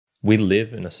We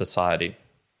live in a society,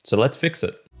 so let's fix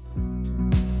it.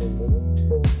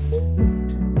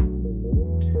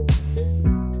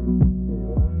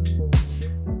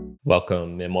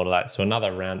 Welcome, Mere Mortalites, to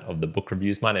another round of the book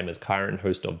reviews. My name is Kyron,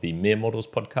 host of the Mere Mortals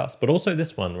podcast, but also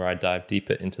this one where I dive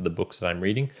deeper into the books that I'm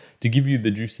reading to give you the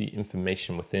juicy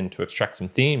information within, to extract some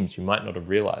themes you might not have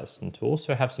realized, and to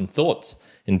also have some thoughts.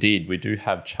 Indeed, we do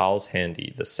have Charles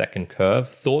Handy, The Second Curve,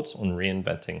 Thoughts on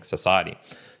Reinventing Society.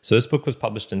 So this book was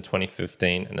published in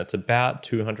 2015, and it's about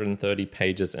 230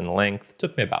 pages in length. It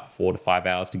took me about 4 to 5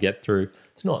 hours to get through.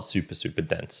 It's not super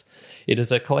dense. It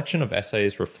is a collection of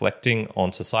essays reflecting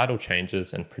on societal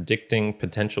changes and predicting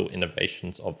potential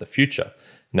innovations of the future.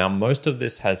 Now, most of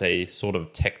this has a sort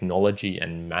of technology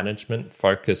and management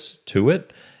focus to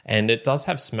it, and it does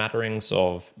have smatterings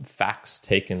of facts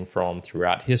taken from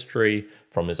throughout history,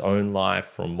 from his own life,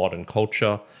 from modern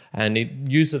culture, and it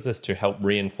uses this to help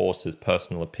reinforce his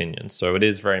personal opinions. So it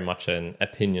is very much an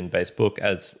opinion-based book,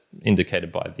 as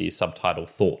indicated by the subtitle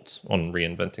Thoughts on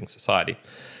Reinventing Society.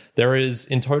 There is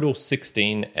in total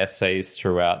 16 essays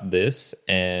throughout this,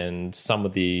 and some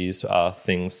of these are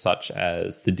things such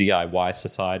as the DIY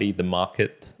society, the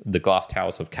market, the glass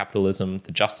towers of capitalism,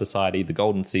 the just society, the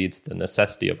golden seeds, the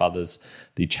necessity of others,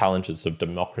 the challenges of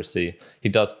democracy. He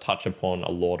does touch upon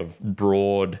a lot of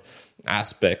broad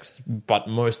aspects, but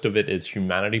most of it is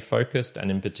humanity focused,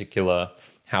 and in particular,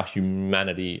 how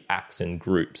humanity acts in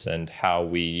groups and how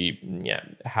we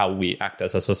act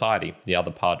as a society, the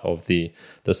other part of the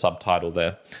subtitle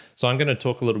there. So I'm going to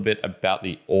talk a little bit about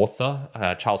the author.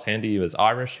 Charles Handy was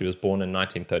Irish. He was born in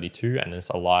 1932 and is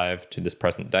alive to this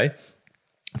present day.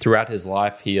 Throughout his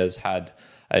life, he has had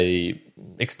a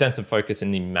extensive focus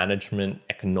in the management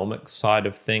economic side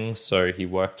of things. So he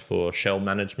worked for Shell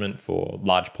management for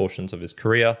large portions of his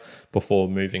career before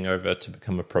moving over to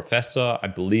become a professor, I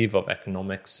believe, of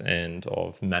economics and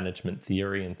of management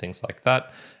theory and things like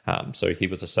that. So he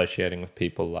was associating with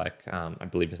people like, I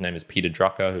believe his name is Peter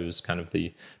Drucker, who's kind of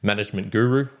the management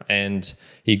guru. And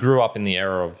he grew up in the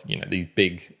era of, these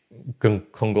big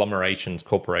conglomerations,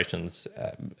 corporations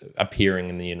appearing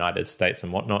in the United States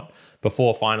and whatnot,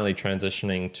 before finally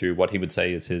transitioning to what he would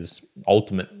say is his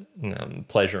ultimate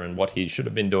pleasure and what he should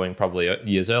have been doing probably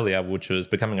years earlier, which was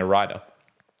becoming a writer.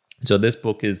 So this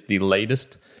book is the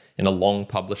latest in a long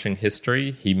publishing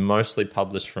history. He mostly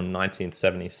published from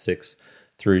 1976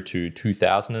 through to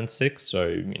 2006,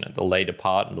 so the later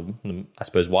part, the I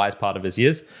suppose wise part of his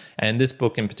years. And this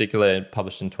book in particular,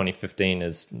 published in 2015,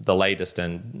 is the latest,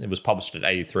 and it was published at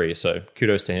 83. So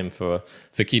kudos to him for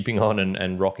keeping on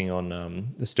and rocking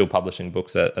on, still publishing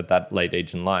books at that late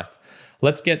age in life.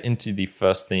 Let's get into the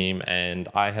first theme, and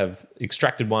I have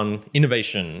extracted one: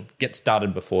 innovation. Get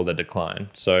started before the decline.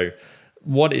 So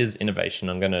what is innovation?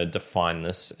 I'm going to define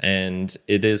this, and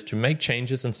it is to make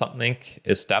changes in something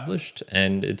established,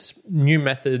 and it's new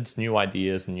methods, new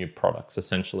ideas, new products,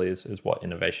 essentially, is what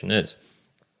innovation is.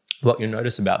 What you'll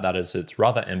notice about that is it's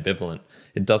rather ambivalent.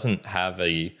 It doesn't have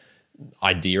a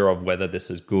idea of whether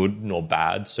this is good nor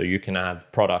bad, so you can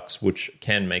have products which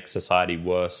can make society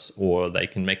worse or they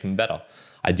can make them better.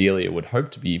 Ideally, it would hope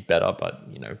to be better, but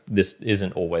this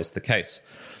isn't always the case.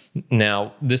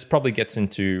 Now, this probably gets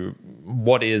into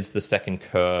what is the second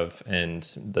curve and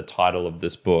the title of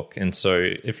this book. And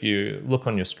so if you look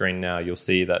on your screen now, you'll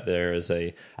see that there is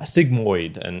a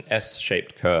sigmoid, an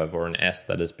S-shaped curve, or an S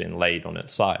that has been laid on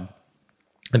its side.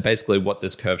 And basically what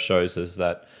this curve shows is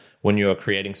that when you're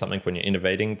creating something, when you're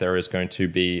innovating, there is going to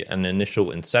be an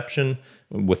initial inception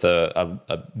with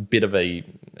a bit of a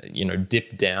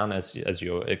dip down as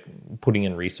you're putting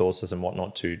in resources and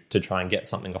whatnot to try and get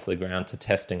something off the ground, to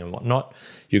testing and whatnot.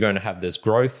 You're going to have this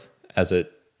growth as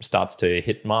it starts to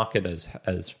hit market,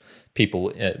 as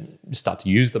people start to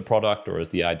use the product, or as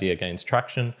the idea gains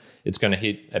traction. It's going to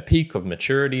hit a peak of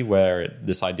maturity where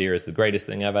this idea is the greatest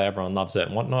thing ever, everyone loves it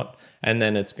and whatnot, and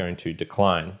then it's going to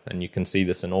decline. And you can see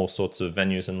this in all sorts of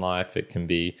venues in life. It can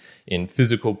be in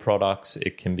physical products,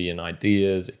 it can be in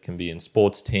ideas, it can be in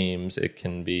sports teams, it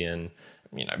can be in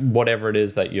whatever it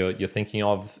is that you're thinking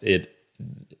of.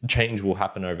 Change will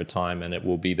happen over time, and it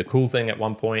will be the cool thing at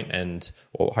one point,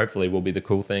 or hopefully will be the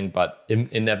cool thing, but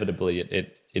inevitably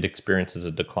it experiences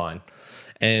a decline.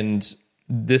 And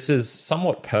this is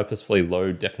somewhat purposefully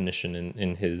low definition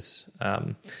in his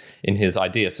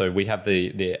idea. So we have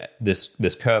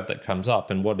this curve that comes up,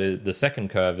 and the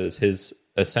second curve is his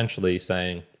essentially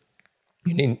saying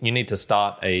you need to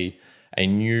start a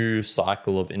new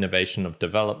cycle of innovation, of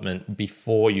development,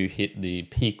 before you hit the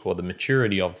peak or the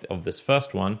maturity of this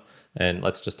first one. And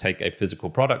let's just take a physical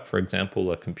product, for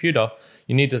example, a computer.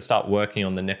 You need to start working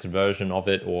on the next version of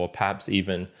it, or perhaps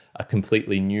even a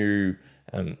completely new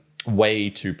way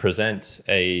to present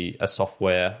a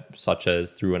software such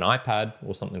as through an iPad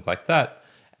or something like that.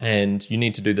 And you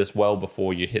need to do this well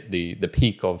before you hit the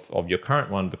peak of your current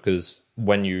one, because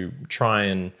when you try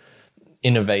and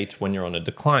innovate when you're on a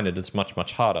decline, it is much,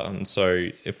 much harder. And so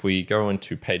if we go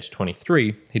into page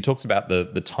 23, he talks about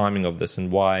the timing of this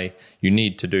and why you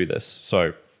need to do this.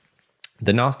 So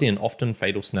the nasty and often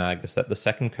fatal snag is that the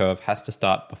second curve has to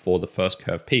start before the first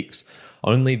curve peaks.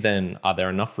 Only then are there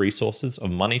enough resources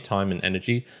of money, time, and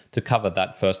energy to cover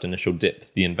that first initial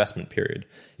dip, the investment period.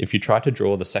 If you try to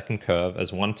draw the second curve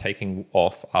as one taking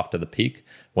off after the peak,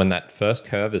 when that first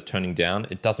curve is turning down,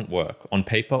 it doesn't work, on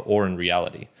paper or in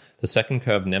reality. The second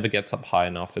curve never gets up high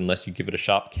enough unless you give it a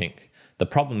sharp kink. The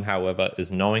problem, however, is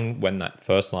knowing when that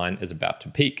first line is about to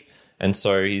peak. And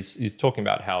so he's talking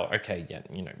about how, okay, yeah,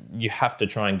 you have to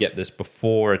try and get this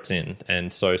before it's in.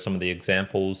 And so some of the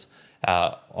examples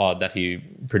that he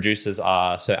produces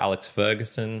are Sir Alex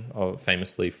Ferguson,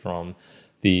 famously from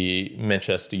the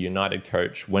Manchester United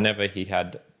coach. Whenever he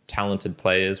had talented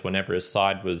players, whenever his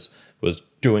side was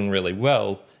doing really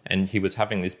well, and he was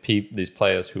having these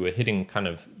players who were hitting kind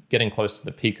of getting close to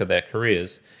the peak of their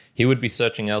careers, he would be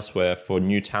searching elsewhere for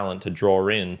new talent to draw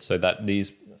in so that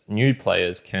these new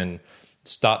players can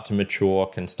start to mature,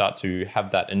 can start to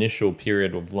have that initial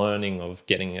period of learning, of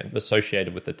getting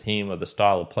associated with the team or the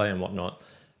style of play and whatnot.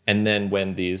 And then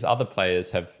when these other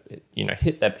players have,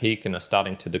 hit their peak and are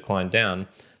starting to decline down,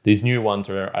 these new ones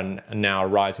are now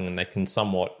rising and they can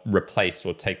somewhat replace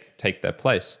or take their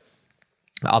place.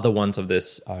 Other ones of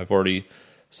this I've already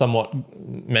somewhat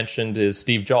mentioned is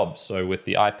Steve Jobs. So with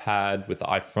the iPad, with the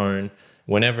iPhone,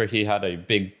 whenever he had a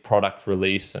big product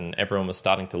release and everyone was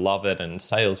starting to love it and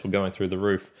sales were going through the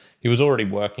roof, he was already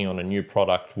working on a new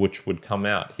product which would come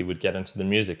out. He would get into the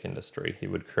music industry. He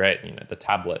would create, the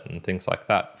tablet and things like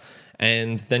that.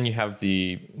 And then you have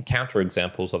the counter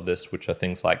examples of this, which are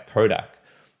things like Kodak.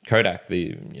 Kodak,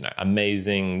 the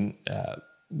amazing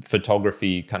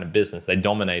photography kind of business. They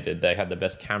dominated. They had the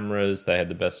best cameras. They had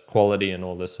the best quality and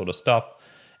all this sort of stuff.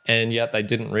 And yet they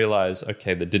didn't realize,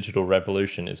 okay, the digital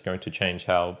revolution is going to change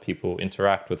how people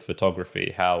interact with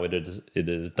photography, how it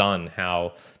is done,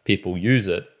 how people use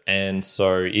it. And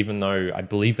so even though I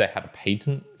believe they had a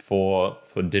patent for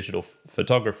digital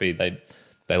photography, they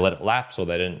let it lapse, or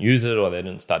they didn't use it, or they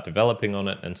didn't start developing on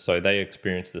it. And so they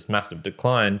experienced this massive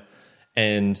decline.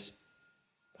 And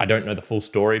I don't know the full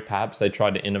story. Perhaps they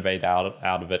tried to innovate out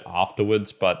of it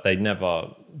afterwards, but they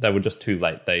were just too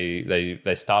late.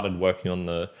 They started working on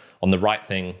the right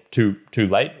thing too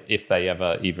late, if they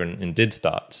ever even did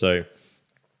start. So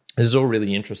this is all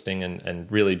really interesting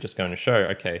and really just going to show,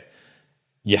 okay,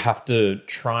 you have to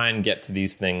try and get to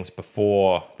these things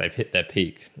before they've hit their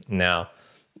peak. Now,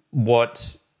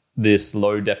 what this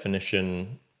low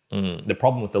definition, the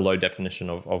problem with the low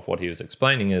definition of what he was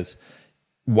explaining is,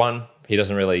 one, he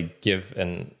doesn't really give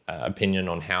an opinion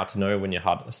on how to know when you're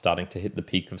starting to hit the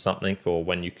peak of something or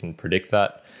when you can predict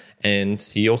that. And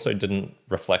he also didn't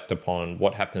reflect upon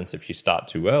what happens if you start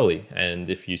too early and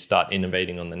if you start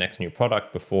innovating on the next new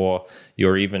product before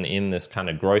you're even in this kind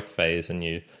of growth phase, and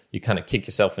you kind of kick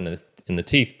yourself in the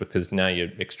teeth because now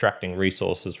you're extracting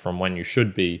resources from when you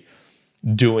should be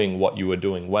doing what you were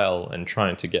doing well and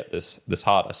trying to get this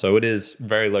harder. So it is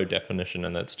very low definition,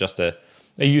 and it's just a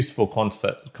useful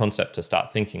concept to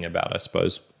start thinking about, I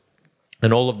suppose.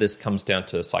 And all of this comes down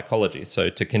to psychology. So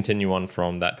to continue on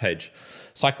from that page,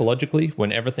 psychologically,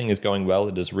 when everything is going well,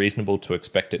 it is reasonable to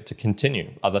expect it to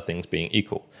continue, other things being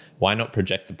equal. Why not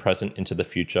project the present into the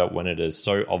future when it is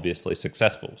so obviously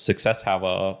successful? Success,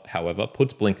 however,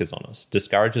 puts blinkers on us,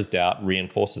 discourages doubt,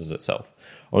 reinforces itself.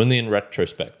 Only in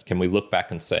retrospect can we look back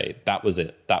and say, that was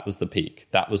it, that was the peak,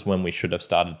 that was when we should have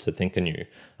started to think anew.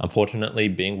 Unfortunately,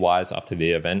 being wise after the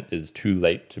event is too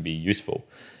late to be useful.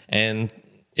 And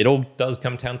it all does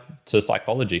come down to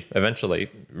psychology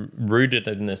eventually. Rooted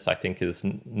in this, I think, is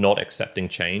not accepting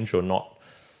change, or not.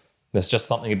 There's just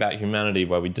something about humanity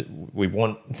where we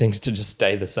want things to just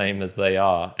stay the same as they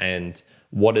are. And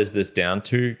what is this down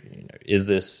to? Is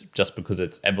this just because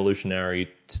it's evolutionarily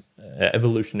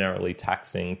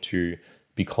taxing to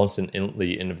be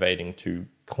constantly innovating, to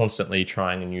constantly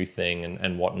trying a new thing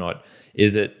and whatnot?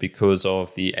 Is it because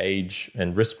of the age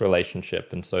and risk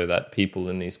relationship? And so that people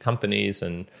in these companies,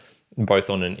 and both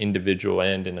on an individual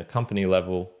and in a company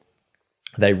level,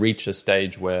 they reach a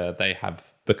stage where they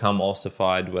have become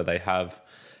ossified, where they have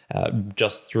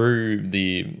just through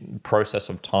the process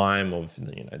of time of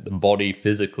the body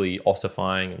physically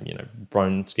ossifying, and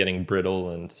bones getting brittle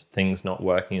and things not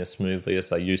working as smoothly as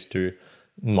they used to,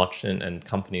 and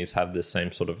companies have this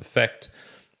same sort of effect.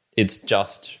 It's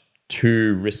just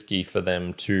too risky for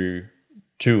them to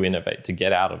to innovate, to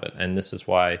get out of it. And this is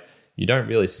why you don't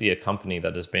really see a company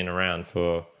that has been around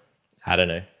for, I don't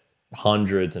know,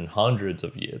 hundreds and hundreds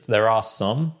of years. There are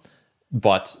some,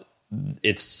 but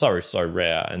it's so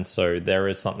rare. And so there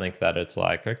is something that it's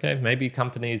like, okay, maybe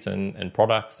companies and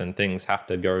products and things have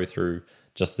to go through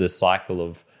just this cycle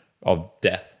of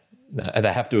death.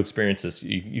 They have to experience this.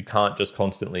 You can't just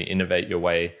constantly innovate your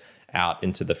way out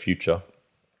into the future.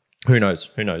 Who knows?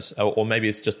 Or maybe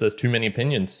it's just there's too many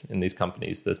opinions in these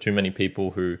companies. There's too many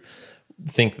people who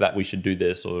think that we should do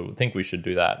this or think we should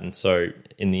do that. And so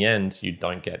in the end, you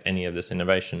don't get any of this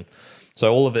innovation.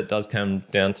 So all of it does come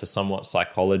down to somewhat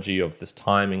psychology of this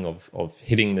timing of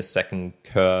hitting the second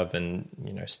curve and,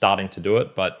 starting to do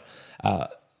it. But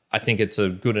I think it's a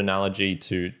good analogy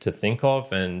to think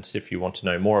of. And if you want to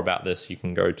know more about this, you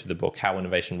can go to the book How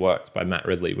Innovation Works by Matt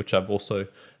Ridley, which I've also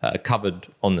covered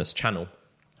on this channel.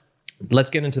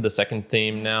 Let's get into the second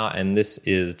theme now, and this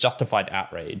is justified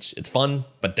outrage. It's fun,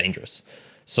 but dangerous.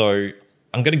 So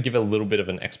I'm going to give a little bit of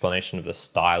an explanation of the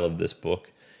style of this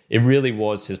book. It really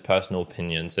was his personal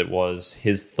opinions. It was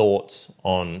his thoughts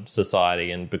on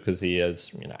society, and because he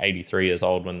is 83 years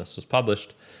old when this was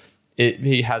published,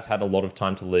 he has had a lot of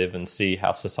time to live and see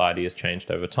how society has changed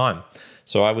over time.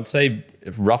 So I would say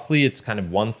roughly it's kind of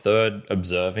 1/3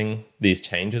 observing these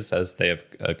changes as they have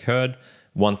occurred.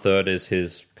 1/3 is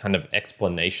his kind of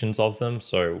explanations of them.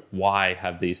 So why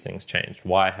have these things changed?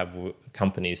 Why have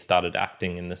companies started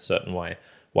acting in this certain way?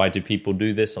 Why do people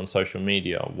do this on social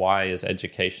media? Why is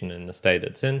education in the state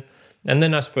it's in? And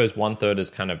then I suppose 1/3 is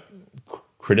kind of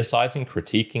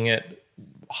critiquing it,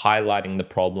 highlighting the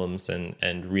problems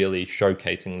and really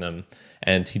showcasing them.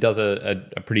 And he does a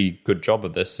pretty good job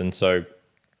of this. And so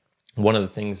one of the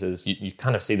things is you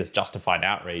kind of see this justified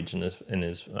outrage in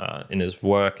his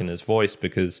work and his voice,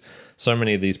 because so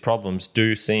many of these problems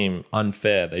do seem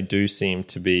unfair. They do seem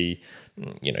to be,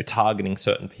 targeting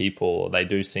certain people. They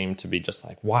do seem to be just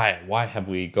like, why have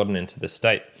we gotten into this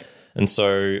state? And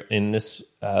so in this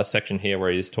section here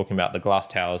where he's talking about the glass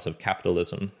towers of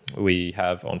capitalism, we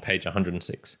have on page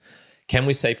 106. Can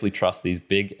we safely trust these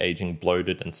big, aging,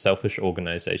 bloated, and selfish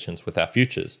organizations with our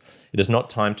futures? It is not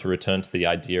time to return to the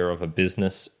idea of a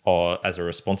business or as a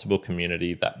responsible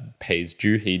community that pays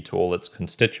due heed to all its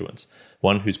constituents,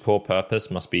 one whose core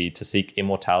purpose must be to seek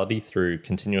immortality through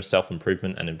continuous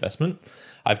self-improvement and investment.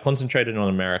 I've concentrated on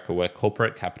America, where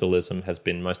corporate capitalism has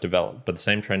been most developed, but the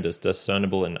same trend is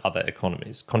discernible in other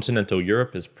economies. Continental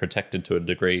Europe is protected to a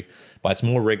degree by its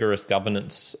more rigorous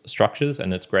governance structures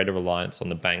and its greater reliance on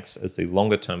the banks as the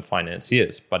longer-term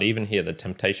financiers. But even here, the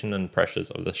temptation and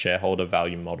pressures of the shareholder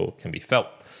value model can be felt.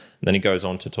 And then he goes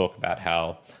on to talk about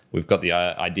how we've got the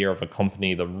idea of a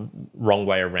company the wrong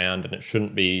way around, and it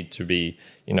shouldn't be to be,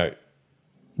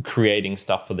 creating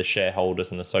stuff for the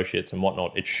shareholders and associates and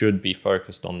whatnot. It should be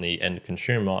focused on the end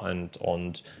consumer and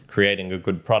on creating a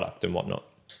good product and whatnot.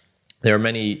 There are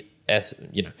many,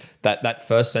 that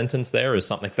first sentence there is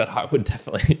something that I would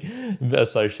definitely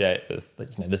associate with,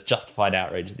 this justified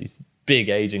outrage, these big,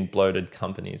 aging, bloated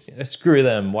companies. Screw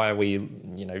them. Why are we,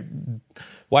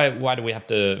 why do we have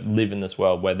to live in this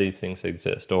world where these things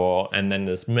exist? And then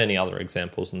there's many other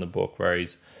examples in the book where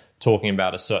he's talking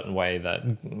about a certain way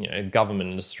that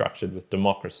government is structured with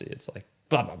democracy. It's like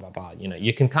blah blah blah blah.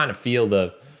 You can kind of feel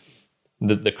the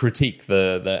critique,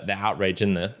 the outrage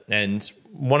in there. And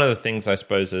one of the things I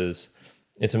suppose is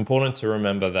it's important to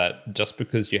remember that just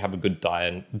because you have a good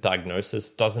diagnosis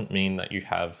doesn't mean that you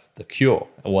have the cure,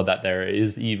 or that there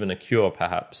is even a cure,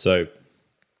 perhaps. So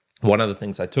one of the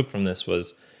things I took from this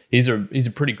was he's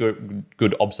a pretty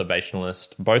good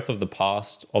observationalist, both of the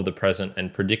past, of the present,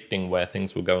 and predicting where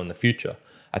things will go in the future.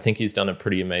 I think he's done a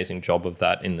pretty amazing job of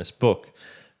that in this book.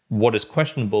 What is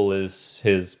questionable is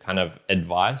his kind of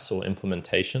advice or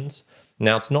implementations.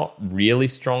 Now, it's not really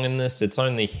strong in this. It's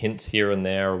only hints here and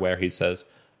there where he says,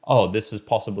 oh, this is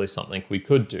possibly something we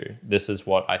could do. This is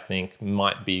what I think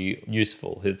might be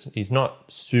useful. He's not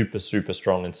super, super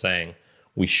strong in saying,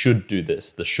 we should do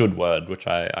this, the should word, which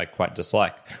I quite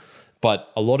dislike.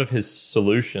 But a lot of his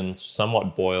solutions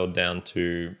somewhat boiled down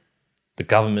to the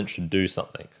government should do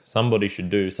something. Somebody should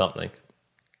do something.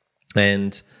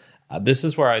 And this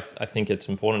is where I think it's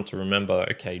important to remember,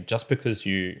 okay, just because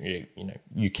you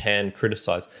can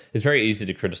criticize, it's very easy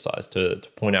to criticize, to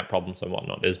point out problems and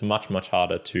whatnot. It's much, much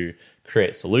harder to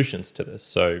create solutions to this.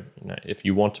 So if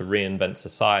you want to reinvent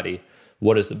society,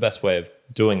 what is the best way of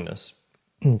doing this?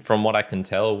 From what I can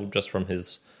tell, just from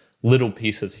his little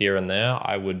pieces here and there,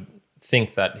 I would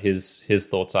think that his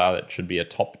thoughts are that it should be a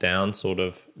top-down sort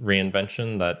of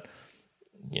reinvention, that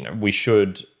we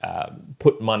should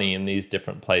put money in these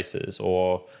different places,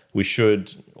 or we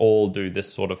should all do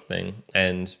this sort of thing.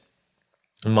 And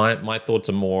my thoughts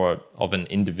are more of an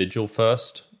individual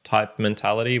first type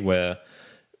mentality, where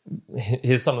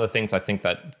here's some of the things I think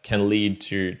that can lead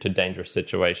to dangerous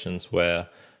situations where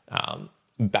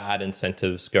bad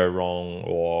incentives go wrong,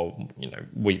 or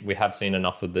we have seen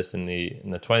enough of this in the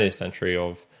 20th century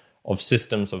of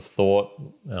systems of thought.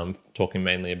 Talking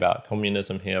mainly about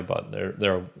communism here, but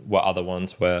there were other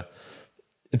ones where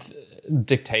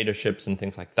dictatorships and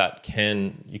things like that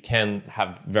you can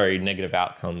have very negative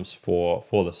outcomes for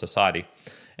the society.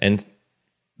 And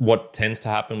what tends to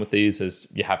happen with these is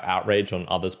you have outrage on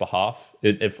others' behalf.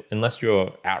 Unless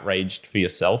you're outraged for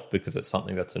yourself because it's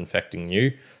something that's affecting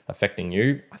you, I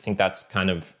think that's kind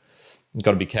of, you've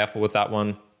got to be careful with that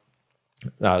one.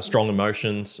 Strong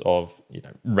emotions of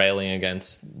railing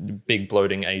against big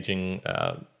bloating aging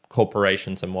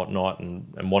corporations and whatnot,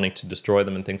 and wanting to destroy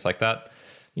them and things like that.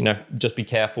 Just be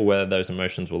careful where those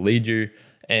emotions will lead you.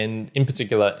 And in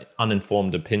particular,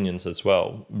 uninformed opinions as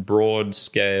well. Broad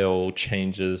scale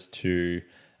changes to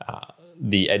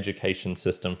the education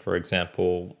system, for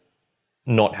example,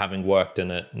 not having worked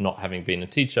in it, not having been a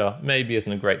teacher, maybe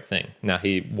isn't a great thing. Now,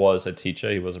 he was a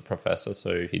teacher, he was a professor,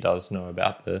 so he does know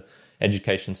about the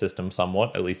education system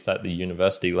somewhat, at least at the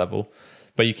university level.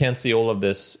 But you can see all of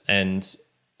this, and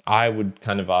I would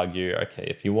kind of argue, okay,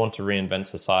 if you want to reinvent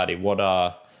society, what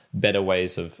are better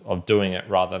ways of doing it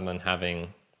rather than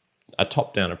having a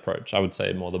top-down approach? I would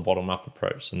say more the bottom-up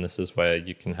approach. And this is where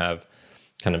you can have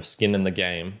kind of skin in the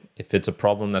game. If it's a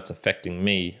problem that's affecting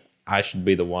me, I should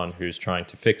be the one who's trying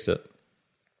to fix it,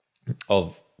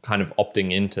 of kind of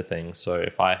opting into things. So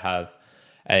if I have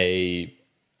a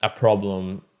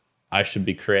problem, I should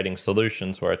be creating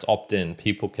solutions where it's opt-in.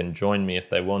 People can join me if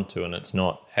they want to, and it's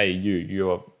not, hey,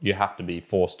 you have to be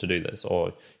forced to do this,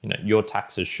 or your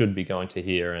taxes should be going to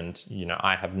here, and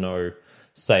I have no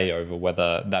say over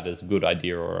whether that is a good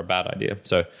idea or a bad idea.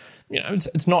 So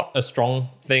it's not a strong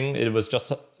thing. It was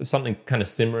just something kind of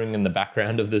simmering in the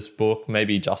background of this book.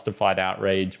 Maybe justified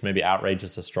outrage. Maybe outrage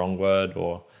is a strong word,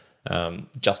 or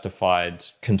justified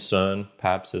concern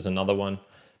perhaps is another one.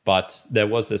 But there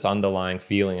was this underlying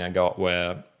feeling I got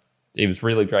where he was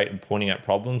really great at pointing out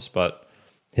problems, but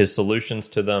his solutions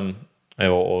to them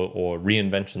or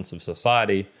reinventions of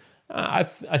society, I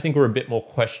think were a bit more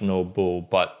questionable.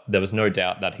 But there was no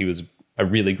doubt that he was a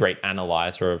really great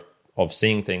analyzer of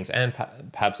seeing things, and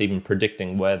perhaps even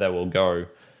predicting where they will go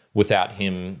without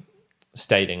him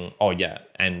stating, oh yeah,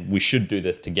 and we should do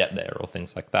this to get there, or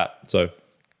things like that. So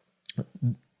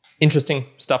interesting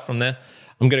stuff from there.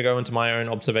 I'm going to go into my own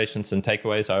observations and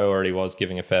takeaways. I already was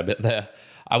giving a fair bit there.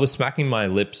 I was smacking my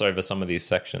lips over some of these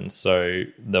sections. So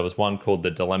there was one called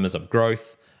The Dilemmas of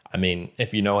Growth. I mean,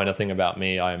 if you know anything about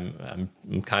me, I'm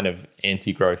kind of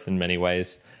anti-growth in many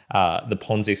ways. The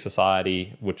Ponzi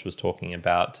Society, which was talking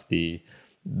about the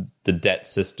debt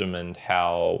system and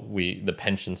how the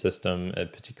pension system,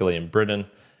 particularly in Britain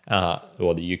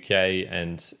or the UK,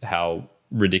 and how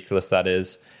ridiculous that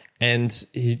is. And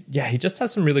he just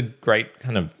has some really great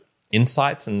kind of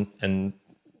insights and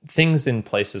things in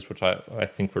places which I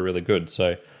think were really good.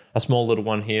 So a small little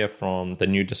one here from The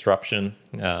New Disruption,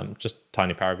 just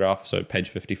tiny paragraph, so page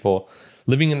 54.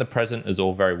 Living in the present is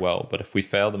all very well, but if we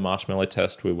fail the marshmallow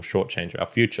test, we will shortchange our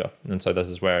future. And so this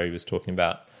is where he was talking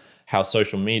about how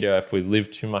social media, if we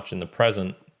live too much in the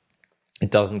present,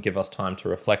 it doesn't give us time to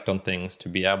reflect on things, to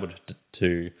be able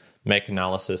to make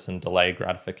analysis and delay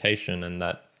gratification, and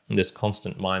that this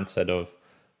constant mindset of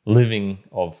living,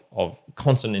 of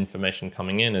constant information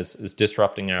coming in is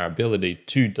disrupting our ability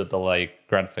to delay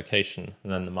gratification.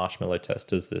 And then the marshmallow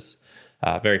test is this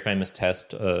very famous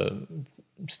test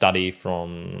study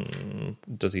from,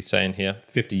 does he say in here,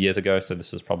 50 years ago. So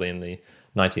this is probably in the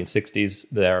 1960s,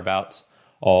 thereabouts,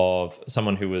 of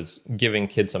someone who was giving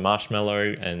kids a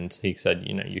marshmallow. And he said,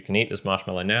 you can eat this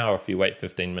marshmallow now, or if you wait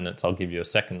 15 minutes, I'll give you a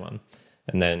second one.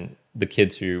 And then the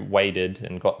kids who waited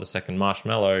and got the second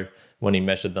marshmallow, when he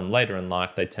measured them later in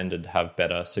life, they tended to have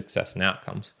better success and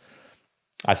outcomes.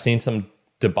 I've seen some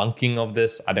debunking of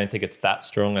this. I don't think it's that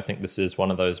strong. I think this is one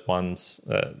of those ones,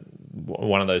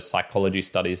 one of those psychology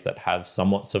studies that have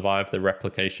somewhat survived the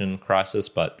replication crisis,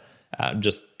 but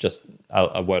just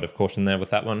a word of caution there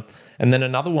with that one. And then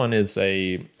another one is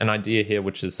an idea here,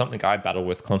 which is something I battle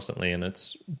with constantly, and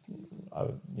it's,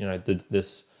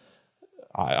 this.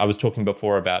 I was talking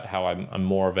before about how I'm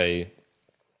more of a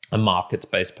a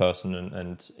markets-based person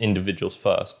and individuals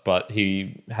first, but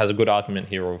he has a good argument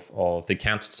here of the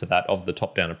counter to that of the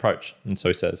top-down approach. And so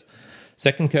he says,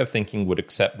 second curve thinking would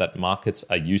accept that markets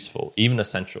are useful, even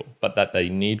essential, but that they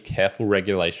need careful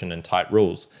regulation and tight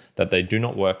rules, that they do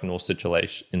not work in all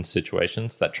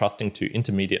situations, that trusting to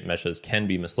intermediate measures can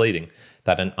be misleading,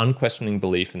 that an unquestioning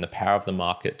belief in the power of the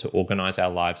market to organize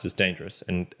our lives is dangerous,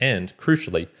 and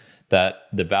crucially, that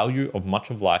the value of much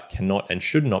of life cannot and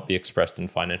should not be expressed in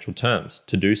financial terms.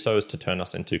 To do so is to turn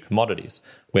us into commodities.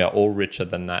 We are all richer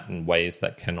than that in ways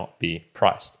that cannot be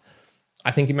priced.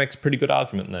 I think he makes a pretty good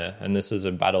argument there. And this is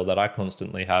a battle that I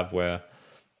constantly have where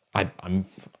I'm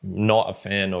not a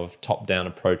fan of top-down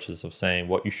approaches of saying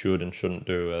what you should and shouldn't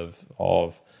do,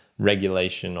 of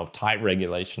regulation, of tight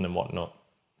regulation and whatnot.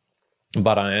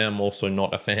 But I am also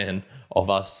not a fan of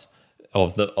us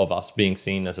being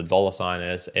seen as a dollar sign,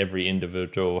 as every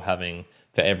individual having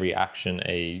for every action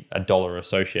a dollar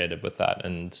associated with that.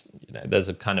 And there's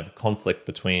a kind of conflict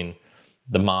between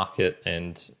the market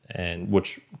and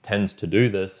which tends to do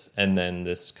this, and then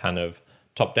this kind of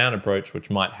top-down approach, which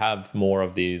might have more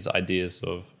of these ideas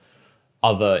of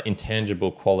other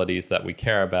intangible qualities that we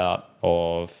care about,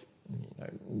 of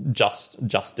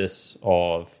justice,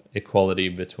 of equality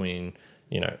between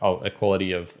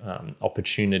equality of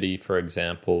opportunity, for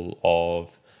example,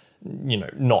 of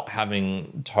not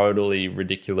having totally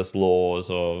ridiculous laws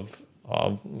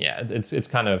it's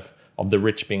kind of the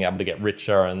rich being able to get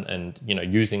richer and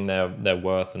using their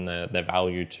worth and their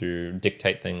value to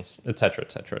dictate things, etc.,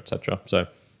 etc., etc. So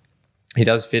he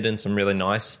does fit in some really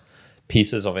nice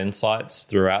pieces of insights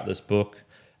throughout this book.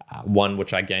 One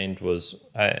which I gained was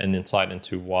an insight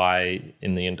into why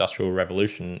in the Industrial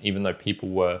Revolution, even though people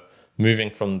were moving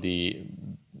from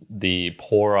the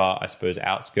poorer, I suppose,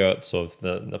 outskirts of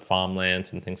the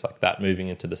farmlands and things like that, moving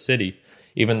into the city,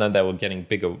 even though they were getting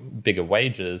bigger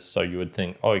wages, so you would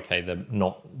think, oh, okay, they're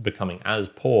not becoming as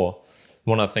poor.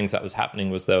 One of the things that was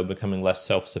happening was they were becoming less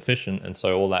self-sufficient, and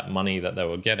so all that money that they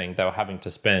were getting, they were having to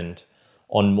spend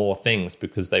on more things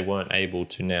because they weren't able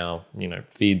to now,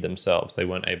 feed themselves. They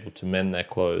weren't able to mend their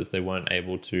clothes. They weren't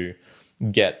able to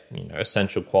get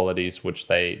essential qualities which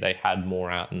they had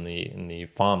more out in the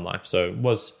farm life. So it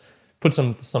was put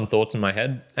some thoughts in my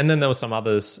head, and then there were some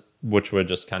others which were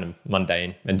just kind of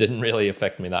mundane and didn't really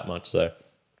affect me that much. So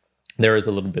there is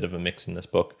a little bit of a mix in this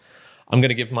book. I'm going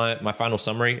to give my final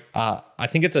summary. I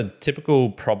think it's a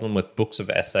typical problem with books of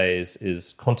essays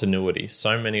is continuity.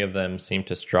 So many of them seem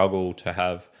to struggle to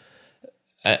have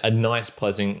a nice,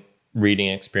 pleasant reading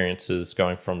experiences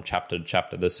going from chapter to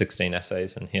chapter. There's 16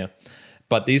 essays in here.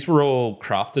 But these were all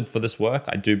crafted for this work.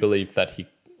 I do believe that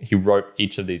he wrote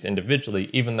each of these individually,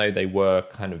 even though they were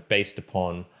kind of based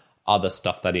upon other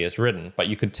stuff that he has written. But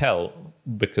you could tell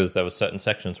because there were certain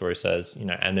sections where he says,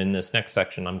 and in this next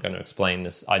section, I'm going to explain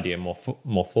this idea more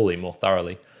fully, more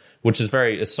thoroughly, which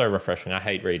is so refreshing. I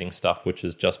hate reading stuff which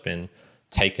has just been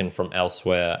taken from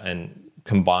elsewhere and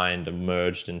combined and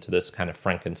merged into this kind of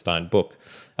Frankenstein book.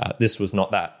 This was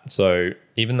not that. So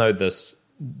even though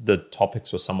the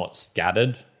topics were somewhat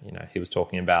scattered, he was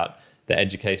talking about the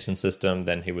education system,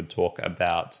 then he would talk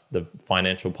about the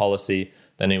financial policy,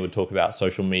 then he would talk about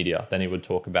social media, then he would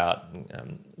talk about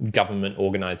government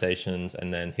organizations,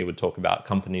 and then he would talk about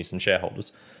companies and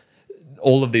shareholders.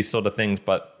 All of these sort of things,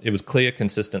 but it was clear,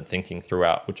 consistent thinking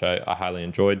throughout, which I highly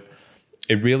enjoyed.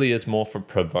 It really is more for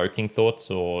provoking thoughts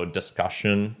or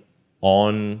discussion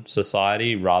on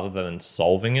society rather than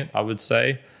solving it, I would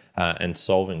say, and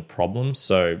solving problems.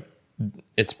 So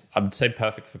it's, I would say,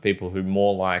 perfect for people who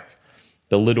more like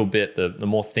the little bit, the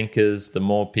more thinkers, the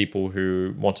more people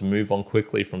who want to move on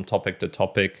quickly from topic to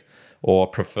topic or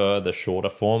prefer the shorter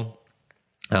form.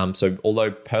 So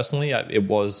although personally it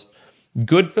was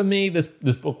good for me, this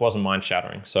book wasn't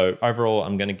mind-shattering. So overall,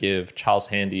 I'm going to give Charles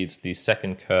Handy's The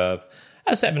Second Curve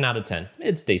a 7 out of 10.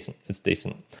 It's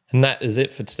decent. And that is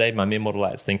it for today, my mere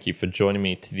mortalites. Thank you for joining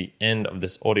me to the end of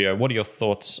this audio. What are your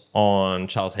thoughts on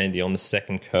Charles Handy, on The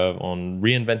Second Curve, on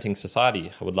reinventing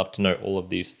society? I would love to know all of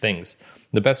these things.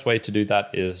 The best way to do that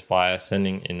is via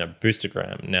sending in a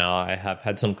boostergram. Now, I have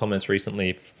had some comments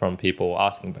recently from people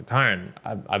asking, but Kyron,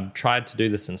 I've tried to do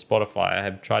this in Spotify. I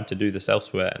have tried to do this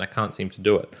elsewhere, and I can't seem to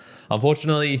do it.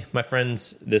 Unfortunately, my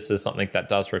friends, this is something that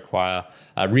does require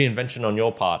a reinvention on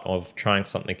your part of trying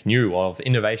something new, of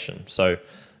innovation. So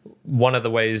one of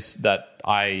the ways that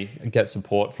I get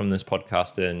support from this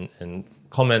podcast and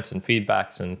comments and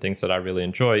feedbacks and things that I really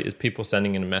enjoy is people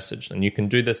sending in a message. And you can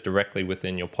do this directly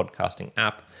within your podcasting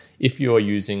app if you're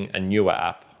using a newer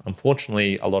app.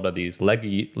 Unfortunately, a lot of these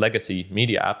legacy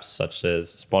media apps, such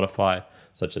as Spotify,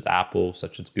 such as Apple,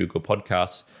 such as Google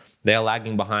Podcasts, they are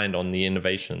lagging behind on the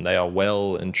innovation. They are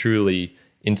well and truly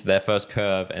into their first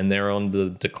curve, and they're on the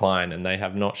decline, and they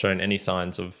have not shown any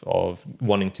signs of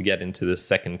wanting to get into the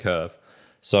second curve.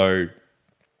 So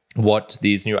what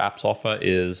these new apps offer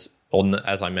is,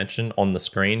 as I mentioned, on the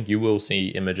screen, you will see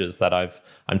images that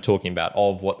I'm talking about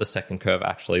of what the second curve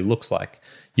actually looks like.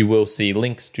 You will see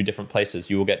links to different places.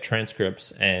 You will get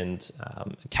transcripts and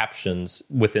captions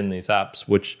within these apps,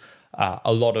 which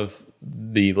a lot of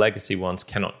the legacy ones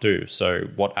cannot do. So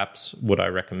what apps would I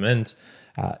recommend?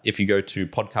 If you go to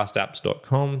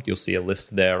podcastapps.com, you'll see a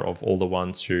list there of all the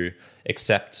ones who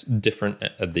accept different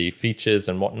of the features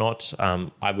and whatnot.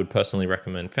 I would personally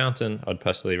recommend Fountain. I'd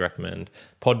personally recommend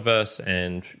Podverse,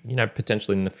 and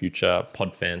potentially in the future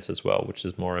Podfans as well, which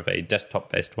is more of a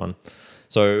desktop-based one.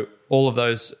 So all of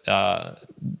those,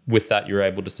 with that, you're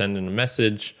able to send in a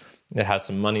message. It has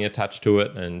some money attached to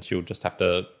it, and you'll just have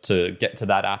to get to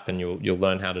that app, and you'll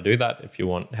learn how to do that. If you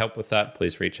want help with that,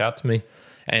 please reach out to me.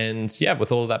 And yeah,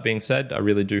 with all of that being said, I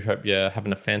really do hope you're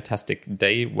having a fantastic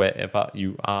day wherever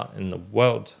you are in the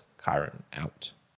world. Kyron out.